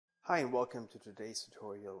Hi and welcome to today's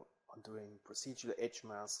tutorial on doing procedural edge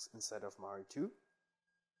masks inside of Mario 2.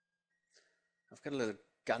 I've got a little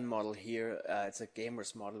gun model here. It's a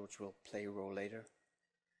gamer's model which will play a role later.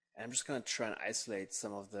 And I'm just going to try and isolate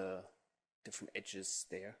some of the different edges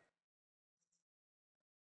there.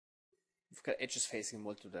 We've got edges facing in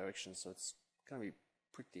multiple directions, so it's going to be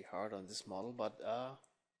pretty hard on this model, but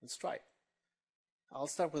let's try. I'll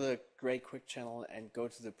start with a gray quick channel and go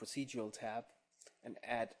to the Procedural tab and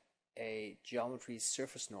add a geometry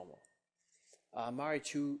surface normal. Mario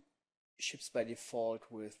 2 ships by default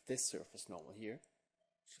with this surface normal here,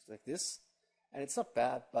 just like this, and it's not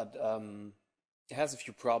bad, but it has a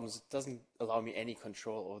few problems. It doesn't allow me any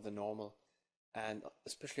control over the normal, and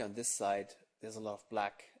especially on this side there's a lot of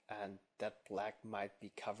black, and that black might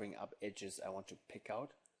be covering up edges I want to pick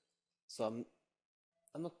out, so I'm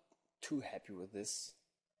not too happy with this.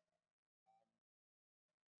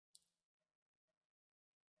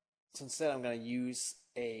 So instead I'm going to use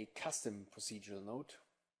a custom procedural node,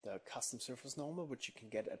 the custom surface normal, which you can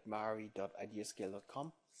get at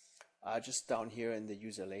mari.ideascale.com. Just down here in the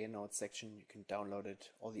user layer node section, you can download it.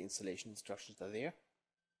 All the installation instructions are there.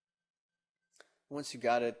 Once you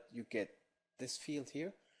got it, you get this field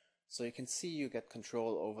here. So you can see you get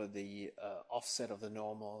control over the offset of the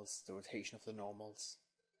normals, the rotation of the normals.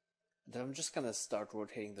 Then I'm just going to start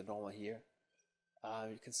rotating the normal here.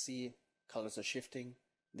 You can see colors are shifting.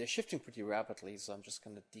 They're shifting pretty rapidly, so I'm just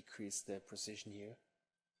going to decrease the precision here.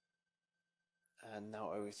 And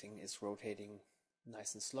now everything is rotating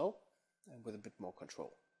nice and slow and with a bit more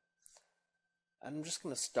control. And I'm just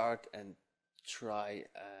going to start and try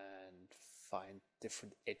and find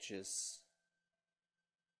different edges.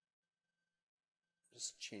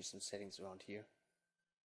 Just change some settings around here.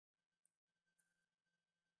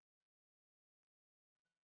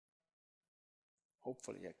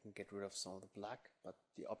 Hopefully I can get rid of some of the black, but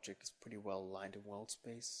the object is pretty well aligned in world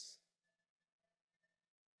space.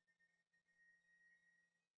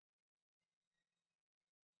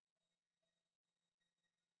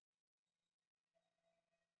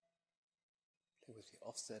 Play with the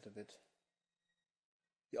offset a bit.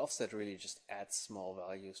 The offset really just adds small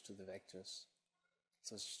values to the vectors.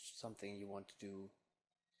 So it's something you want to do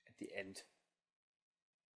at the end.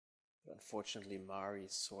 But unfortunately, Mari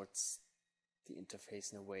sorts the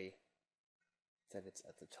interface in a way that it's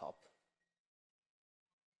at the top.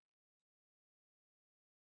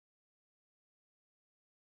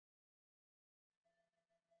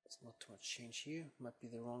 There's not too much change here, might be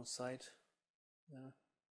the wrong side. Yeah.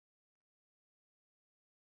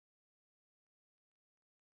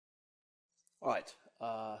 Alright,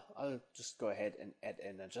 I'll just go ahead and add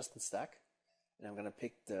an adjustment stack, and I'm going to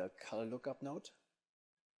pick the color lookup node,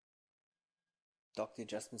 dock the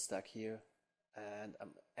adjustment stack here, and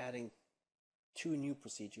I'm adding two new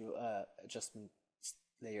procedural adjustment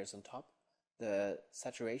layers on top, the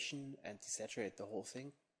saturation and desaturate the whole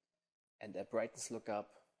thing, and a brightness lookup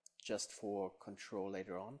just for control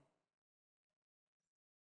later on.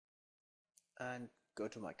 And go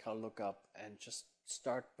to my color lookup and just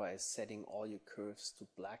start by setting all your curves to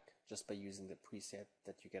black just by using the preset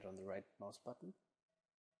that you get on the right mouse button.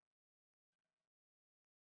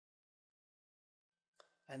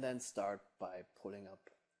 And then start by pulling up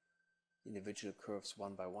individual curves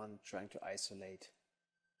one by one, trying to isolate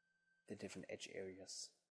the different edge areas.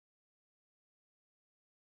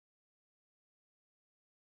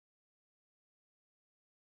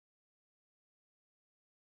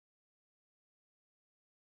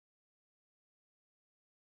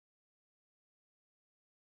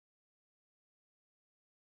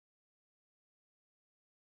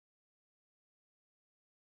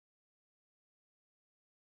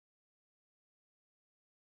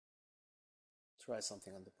 Try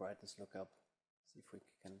something on the brightness lookup, see if we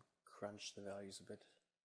can crunch the values a bit,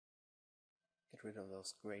 get rid of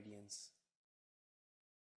those gradients.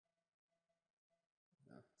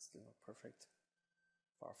 No, still not perfect,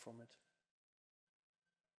 far from it.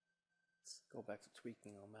 Let's go back to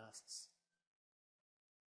tweaking our masks.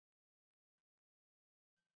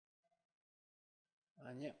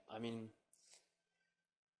 And yeah, I mean,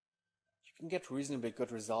 you can get reasonably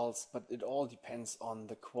good results, but it all depends on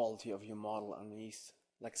the quality of your model underneath.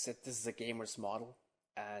 Like I said, this is a gamer's model,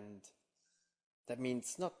 and that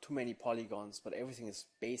means not too many polygons, but everything is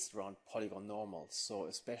based around polygon normals. So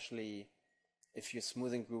especially if your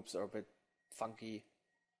smoothing groups are a bit funky,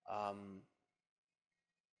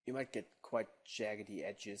 you might get quite jaggedy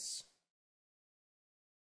edges.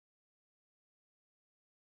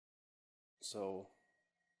 So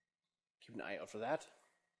keep an eye out for that.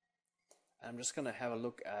 I'm just going to have a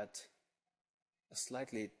look at a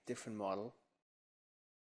slightly different model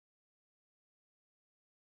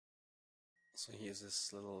So here's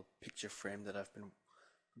this little picture frame that I've been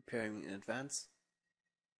preparing in advance.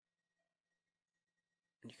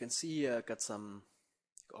 And you can see got some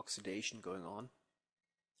oxidation going on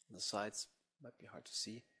the sides. Might be hard to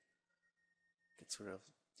see. Get sort of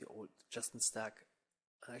the old adjustment stack.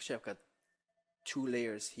 And actually I've got two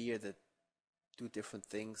layers here that do different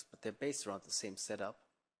things, but they're based around the same setup.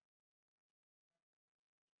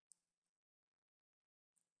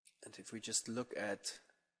 And if we just look at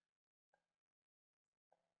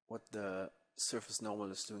what the surface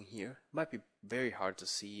normal is doing here, it might be very hard to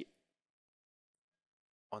see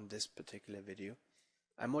on this particular video.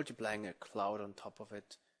 I'm multiplying a cloud on top of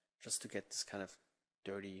it just to get this kind of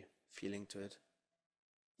dirty feeling to it.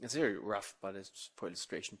 It's very rough, but it's for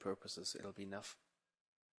illustration purposes, it'll be enough.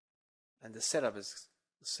 And the setup is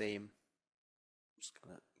the same. I'm just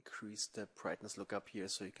gonna increase the brightness look up here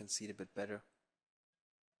so you can see it a bit better.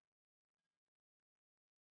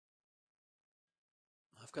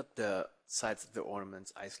 I've got the sides of the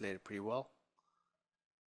ornaments isolated pretty well.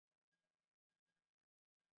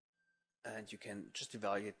 And you can just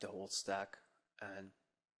evaluate the whole stack and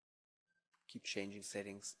keep changing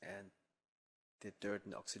settings, and the dirt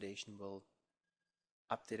and oxidation will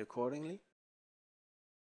update accordingly.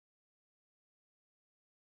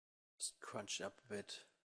 Just crunch it up a bit.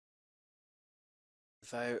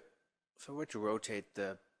 If I were to rotate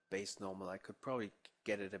the base normal, I could probably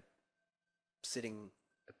get it sitting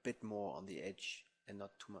a bit more on the edge and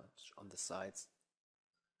not too much on the sides.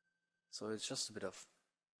 So it's just a bit of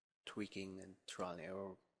tweaking and trial and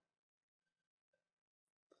error.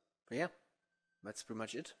 But yeah, that's pretty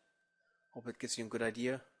much it. Hope it gives you a good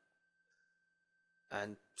idea,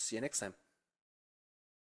 and see you next time.